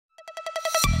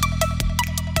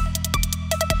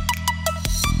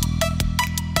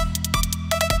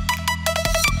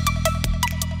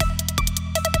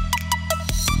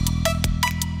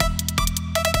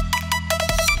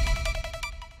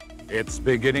It's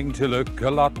beginning to look a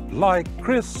lot like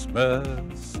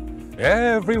Christmas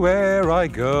everywhere I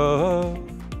go.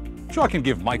 Sure, I can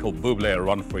give Michael Bublé a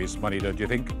run for his money, don't you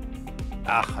think?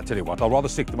 I tell you what, I'll rather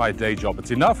stick to my day job.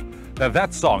 It's enough that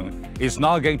that song is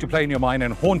now going to play in your mind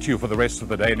and haunt you for the rest of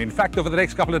the day. And in fact, over the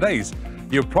next couple of days,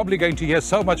 you're probably going to hear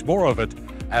so much more of it,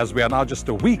 as we are now just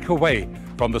a week away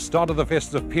from the start of the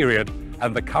festive period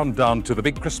and the countdown to the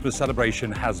big Christmas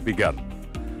celebration has begun.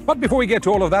 But before we get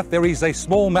to all of that, there is a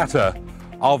small matter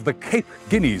of the Cape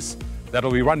Guineas that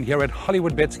will be run here at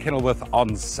HollywoodBets Kenilworth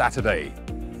on Saturday.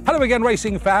 Hello again,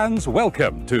 racing fans.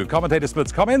 Welcome to Commentator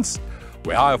Smit's Comments,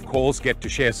 where I, of course, get to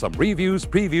share some reviews,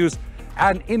 previews,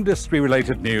 and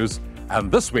industry-related news.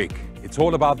 And this week, it's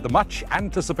all about the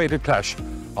much-anticipated clash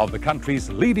of the country's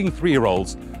leading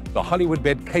three-year-olds, the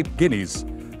HollywoodBet Cape Guineas,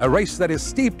 a race that is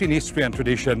steeped in history and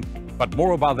tradition, but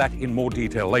more about that in more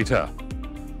detail later.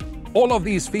 All of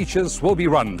these features will be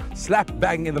run slap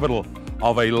bang in the middle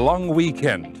of a long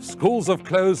weekend. Schools have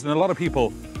closed and a lot of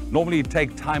people normally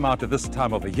take time out at this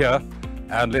time of the year.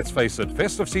 And let's face it,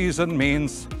 festive season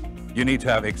means you need to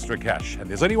have extra cash. And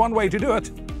there's only one way to do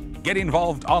it. Get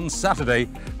involved on Saturday,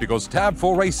 because Tab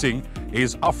 4 Racing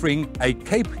is offering a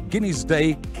Cape Guineas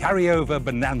Day carryover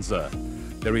bonanza.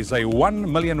 There is a 1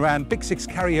 million rand Big Six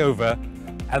carryover,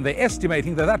 and they're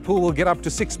estimating that that pool will get up to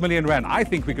 6 million rand. I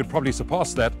think we could probably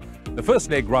surpass that. The first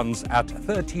leg runs at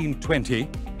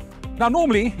 13.20. Now,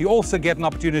 normally you also get an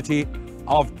opportunity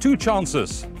of 2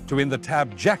 chances to win the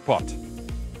Tab jackpot.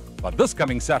 But this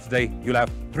coming Saturday, you'll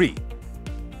have 3.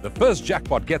 The first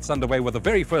jackpot gets underway with the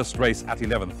very first race at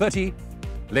 11.30.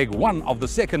 Leg 1 of the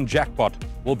second jackpot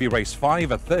will be race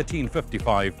 5 at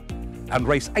 13.55. And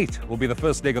race 8 will be the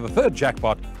first leg of the third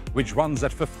jackpot, which runs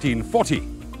at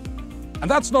 15.40. And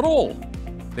that's not all.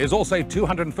 There's also a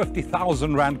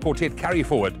 250,000 rand quartet carry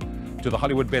forward to the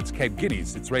HollywoodBets Cape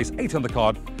Guineas. It's race 8 on the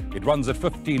card. It runs at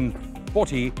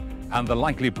 15.40, and the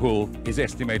likely pool is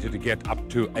estimated to get up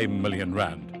to 1 million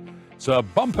rand. So a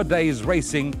bumper day's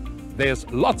racing. There's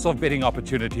lots of betting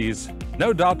opportunities.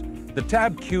 No doubt the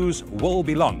Tab queues will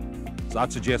be long. So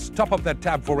I'd suggest top up that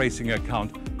Tab 4 Racing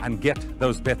account and get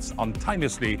those bets on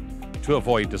timelessly to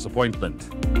avoid disappointment.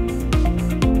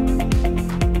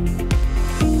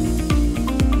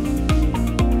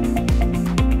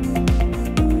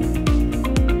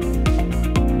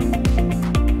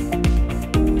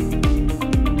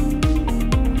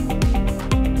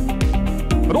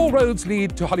 But all roads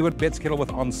lead to HollywoodBets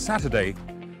Kenilworth on Saturday,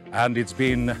 and it's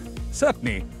been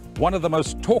certainly one of the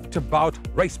most talked about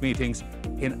race meetings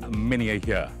in many a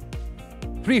year.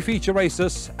 3 feature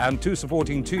races and 2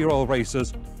 supporting 2-year-old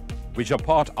races, which are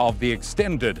part of the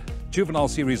extended juvenile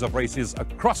series of races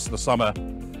across the summer.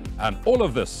 And all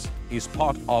of this is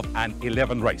part of an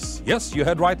 11 race. Yes, you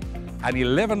heard right, an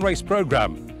 11 race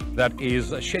program that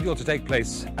is scheduled to take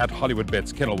place at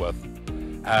HollywoodBets Kenilworth.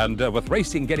 And with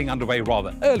racing getting underway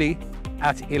rather early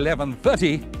at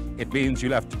 11.30, it means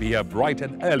you'll have to be here bright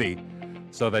and early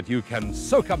so that you can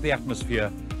soak up the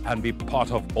atmosphere and be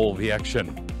part of all the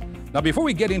action. Now, before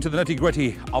we get into the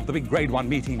nitty-gritty of the big Grade 1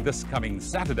 meeting this coming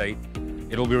Saturday,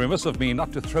 it'll be remiss of me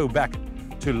not to throw back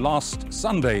to last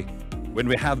Sunday when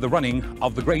we had the running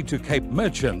of the Grade 2 Cape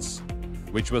Merchants,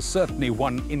 which was certainly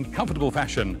won in comfortable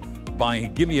fashion by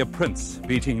Gimme a Prince,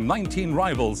 beating 19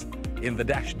 rivals in the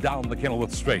dash down the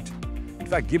Kenilworth Straight. In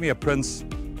fact, Gimme a Prince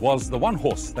was the one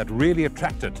horse that really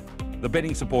attracted the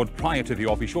betting support prior to the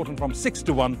off. He shortened from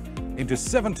 6-1 into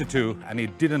 7-2, and he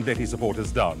didn't let his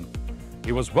supporters down.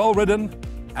 He was well ridden,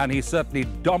 and he certainly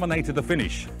dominated the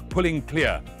finish, pulling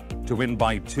clear to win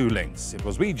by 2 lengths. It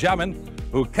was Wee Jamin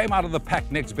who came out of the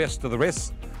pack next best to the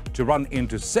rest to run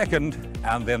into second,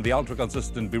 and then the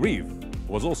ultra-consistent Bereave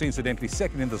was also incidentally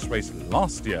second in this race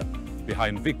last year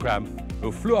behind Vikram,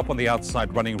 who flew up on the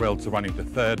outside running rail to run into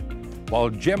third, while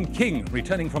Gem King,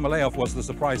 returning from a layoff, was the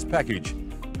surprise package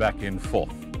back in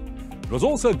 4th. It was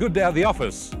also a good day at the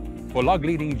office for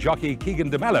log-leading jockey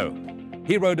Keegan DeMello.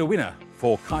 He rode a winner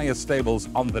for Kaya Stables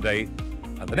on the day.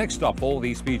 And the next stop for all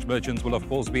these speech merchants will, of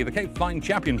course, be the Cape Flying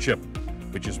Championship,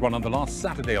 which is run on the last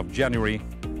Saturday of January,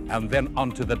 and then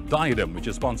on to the Diadem, which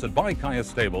is sponsored by Kaya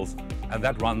Stables, and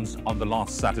that runs on the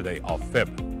last Saturday of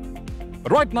Feb.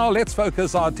 But right now, let's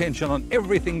focus our attention on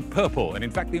everything purple. And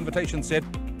in fact, the invitation said,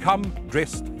 come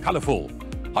dressed colourful.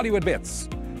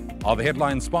 HollywoodBets are the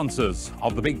headline sponsors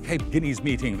of the big Cape Guineas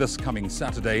meeting this coming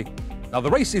Saturday. Now, the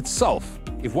race itself,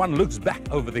 if one looks back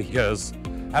over the years,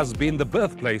 has been the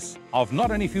birthplace of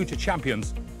not only future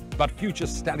champions, but future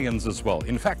stallions as well.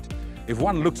 In fact, if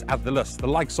one looks at the list, the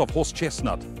likes of Horse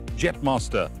Chestnut,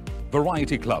 Jetmaster,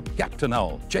 Variety Club, Captain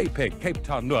L, JPEG, Cape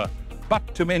Town Noor,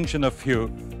 but to mention a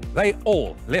few, they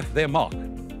all left their mark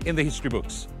in the history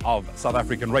books of South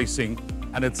African racing,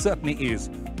 and it certainly is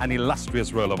an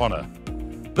illustrious roll of honour.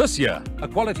 This year, a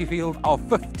quality field of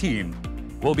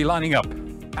 15 will be lining up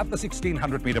at the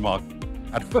 1600 metre mark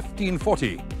at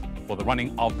 15:40 for the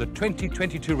running of the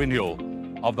 2022 renewal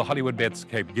of the HollywoodBets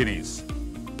Cape Guineas.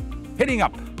 Heading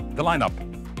up the lineup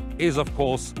is, of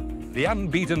course, the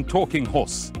unbeaten talking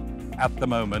horse at the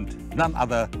moment, none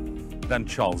other than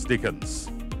Charles Dickens.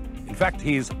 In fact,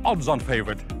 he's odds-on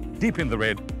favourite, deep in the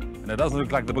red, and it doesn't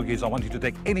look like the bookies are wanting to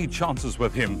take any chances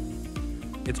with him.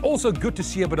 It's also good to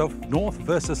see a bit of North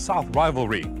versus South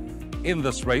rivalry in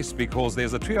this race, because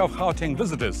there's a trio of Gauteng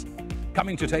visitors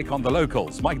coming to take on the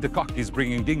locals. Mike de Kock is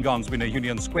bringing Dingaan's winner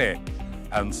Union Square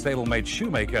and stablemate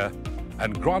Shoemaker,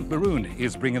 and Grant Maroon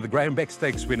is bringing the Graham Beck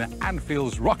Stakes winner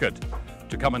Anfield's Rocket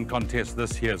to come and contest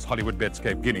this year's HollywoodBets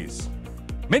Cape Guineas.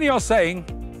 Many are saying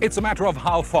it's a matter of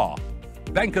how far.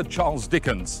 Banker Charles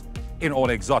Dickens in all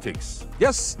exotics.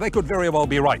 Yes, they could very well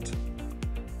be right.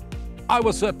 I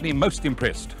was certainly most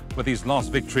impressed with his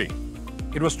last victory.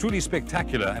 It was truly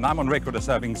spectacular, and I'm on record as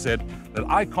having said that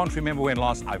I can't remember when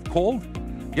last I've called,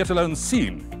 yet alone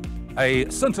seen, a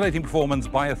scintillating performance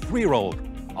by a 3-year-old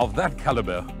of that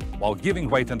caliber while giving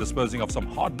weight and disposing of some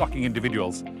hard-knocking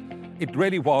individuals. It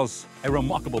really was a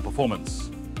remarkable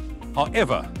performance.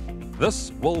 However,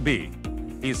 this will be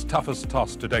his toughest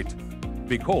task to date,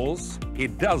 because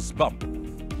it does bump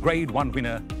Grade 1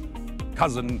 winner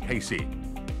Cousin Casey.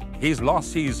 He's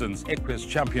last season's Equus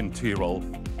champion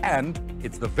 2-year-old, and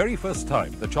it's the very first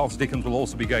time that Charles Dickens will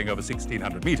also be going over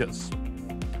 1600 metres.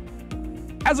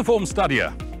 As a form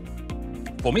studier,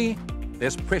 for me,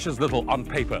 there's precious little on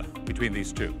paper between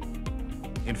these two.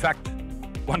 In fact,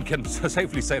 one can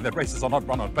safely say that races are not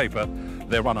run on paper,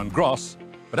 they're run on grass.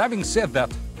 But having said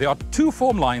that, there are 2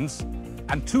 form lines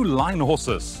and 2 line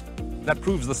horses that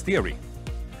proves this theory.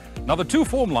 Now, the 2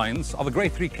 form lines are the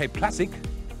Grade 3 Cape Classic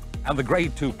and the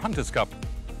Grade 2 Punters Cup,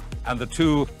 and the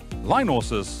 2 line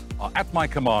horses are At My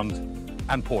Command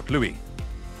and Port Louis.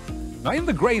 Now, in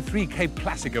the Grade 3 Cape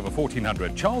Classic over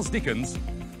 1400, Charles Dickens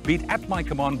beat At My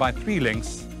Command by 3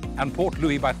 lengths and Port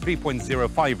Louis by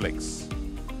 3.05 lengths.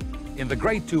 In the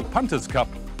Grade 2 Punters Cup,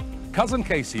 Cousin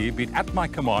Casey beat At My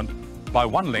Command by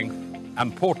 1 length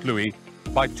and Port Louis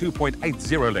by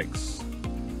 2.80 lengths.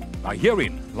 Now,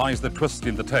 herein lies the twist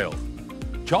in the tale.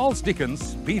 Charles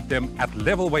Dickens beat them at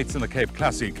level weights in the Cape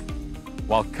Classic,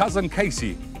 while Cousin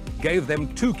Casey gave them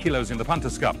 2 kilos in the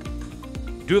Punters Cup.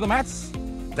 Do the maths?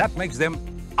 That makes them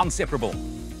inseparable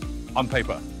on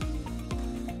paper.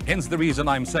 Hence the reason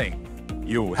I'm saying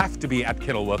you have to be at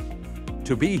Kenilworth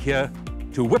to be here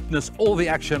to witness all the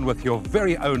action with your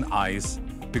very own eyes,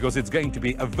 because it's going to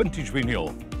be a vintage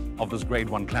renewal of this Grade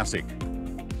 1 Classic.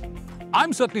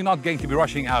 I'm certainly not going to be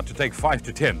rushing out to take 5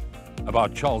 to 10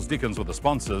 about Charles Dickens with the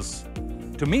sponsors.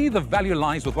 To me, the value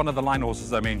lies with one of the line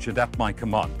horses I mentioned, At My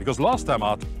Command, because last time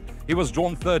out, he was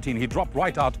drawn 13, he dropped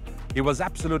right out, he was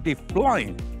absolutely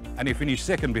flying, and he finished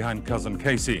second behind Cousin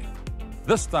Casey.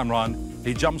 This time round,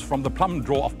 he jumps from the plum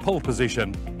draw of pole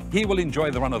position. He will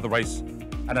enjoy the run of the race,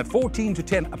 and at 14 to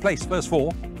 10 a place first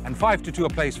 4, and 5 to 2 a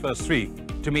place first 3,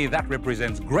 to me that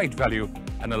represents great value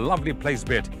and a lovely place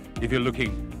bet if you're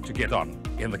looking to get on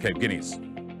in the Cape Guineas.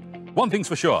 One thing's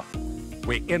for sure,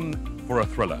 we're in for a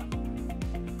thriller.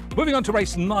 Moving on to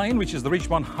race 9, which is the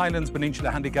Richmond Highlands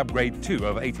Peninsula Handicap Grade 2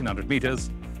 over 1800 metres.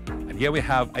 And here we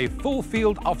have a full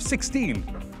field of 16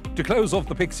 to close off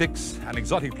the pick 6, and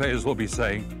exotic players will be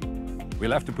saying,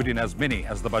 we'll have to put in as many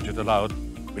as the budget allowed.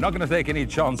 We're not going to take any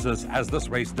chances, as this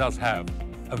race does have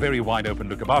a very wide open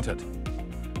look about it.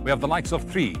 We have the likes of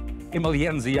 3,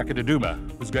 Imalienzi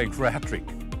Yakaduduma, who's going for a hat-trick.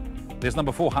 There's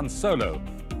number 4, Han Solo,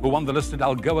 who won the listed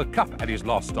Algoa Cup at his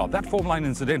last start. That form line,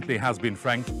 incidentally, has been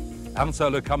franked. Han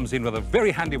Solo comes in with a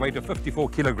very handy weight of 54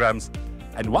 kilograms.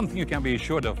 And one thing you can be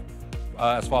assured of,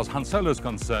 as far as Han Solo is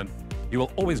concerned, you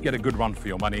will always get a good run for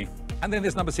your money. And then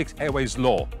there's number 6, Airways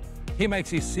Law. He makes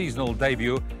his seasonal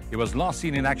debut. He was last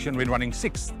seen in action when running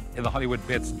 6th in the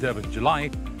HollywoodBets Durban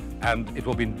July, and it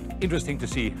will be interesting to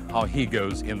see how he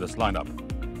goes in this lineup.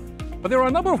 But there are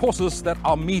a number of horses that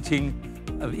are meeting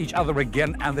each other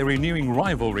again, and they're renewing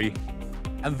rivalry,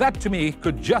 and that to me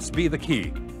could just be the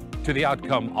key to the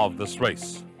outcome of this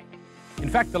race. In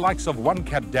fact, the likes of 1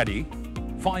 Cat Daddy,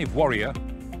 5 Warrior,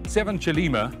 7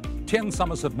 Chalima, 10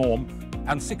 Somerset Morm,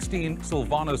 and 16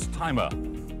 Silvanos Timer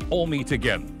all meet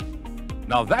again.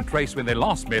 Now, that race, when they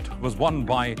last met, was won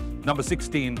by number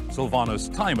 16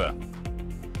 Silvanos Timer,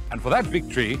 and for that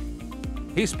victory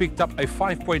he's picked up a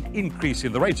 5-point increase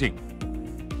in the rating.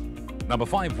 Number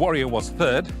 5 Warrior was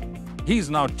 3rd. He's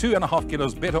now 2.5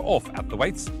 kilos better off at the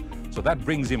weights, so that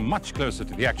brings him much closer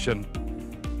to the action.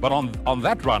 But on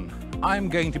that run, I'm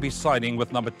going to be siding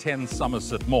with number 10,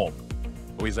 Somerset Maugham,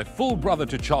 who is a full brother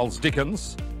to Charles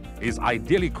Dickens. He's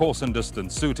ideally course and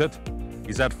distance suited.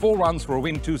 He's had 4 runs for a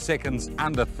win, 2 seconds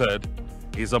and a third.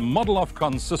 He's a model of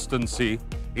consistency.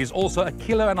 He's also a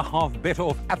kilo and a half better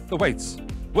off at the weights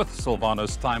with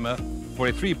Silvano's timer for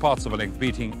a 3 parts of a length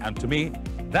beating. And to me,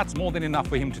 that's more than enough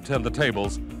for him to turn the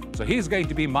tables. So he's going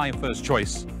to be my first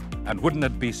choice. And wouldn't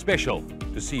it be special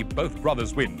to see both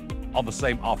brothers win on the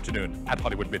same afternoon at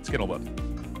HollywoodBets Kenilworth?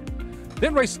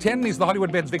 Then race 10 is the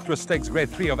HollywoodBets Victoria Stakes Grade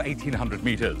 3 of 1800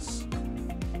 meters.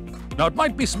 Now, it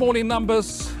might be small in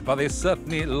numbers, but there's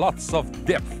certainly lots of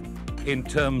depth in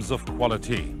terms of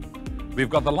quality. We've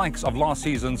got the likes of last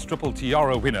season's Triple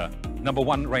Tiara winner, number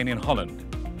 1, Rain in Holland.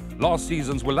 Last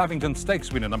season's Will Lavington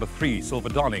Stakes winner, number 3, Silver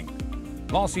Darling.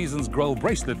 Last season's Grohl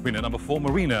Bracelet winner, number 4,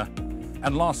 Marina.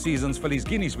 And last season's Phillies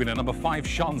Guineas winner, number 5,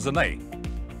 Shanzanay,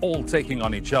 all taking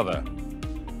on each other.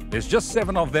 There's just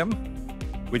 7 of them,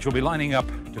 which will be lining up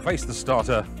to face the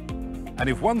starter. And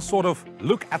if one sort of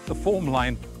look at the form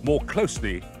line more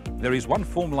closely, there is one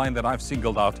form line that I've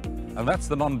singled out, and that's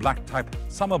the non-black type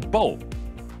Summer Bowl,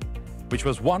 which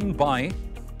was won by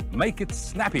Make It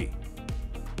Snappy,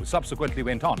 who subsequently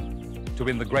went on to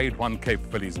win the Grade 1 Cape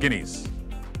Phillies Guineas.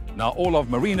 Now, all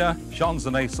of Marina,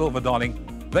 Shanzanay, Silver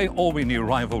Darling, they all win new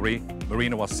rivalry.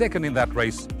 Marina was second in that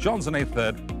race, Shanzanay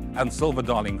third, and Silver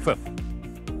Darling fifth.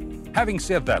 Having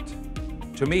said that,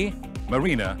 to me,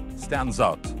 Marina stands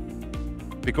out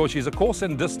because she's a course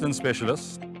and distance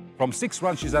specialist. From 6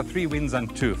 runs, she's had 3 wins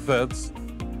and 2 thirds.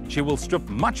 She will strip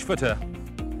much fitter,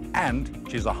 and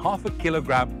she's a half a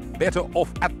kilogram better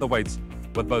off at the weights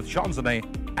with both Shanzanay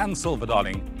and Silver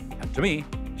Darling. And to me,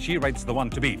 she rates the one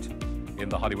to beat in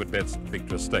the HollywoodBets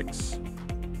Victoria Stakes.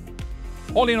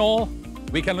 All in all,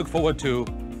 we can look forward to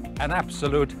an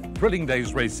absolute thrilling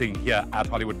day's racing here at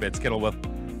HollywoodBets Kenilworth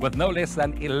with no less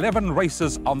than 11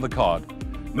 races on the card.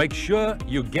 Make sure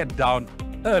you get down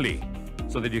early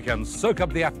so that you can soak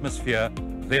up the atmosphere.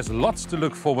 There's lots to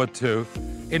look forward to.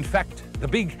 In fact, the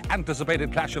big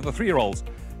anticipated clash of the 3-year-olds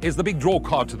is the big draw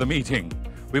card to the meeting.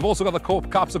 We've also got the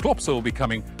Kaapse Klopse will be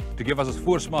coming to give us a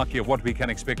voorsmaakje of what we can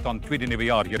expect on Tweede Nuwe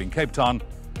Jaar here in Cape Town.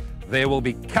 There will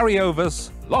be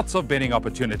carryovers, lots of betting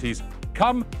opportunities.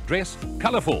 Come dress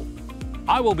colourful.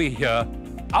 I will be here.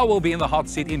 I will be in the hot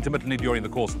seat intermittently during the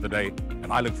course of the day,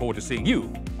 and I look forward to seeing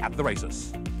you at the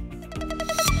races.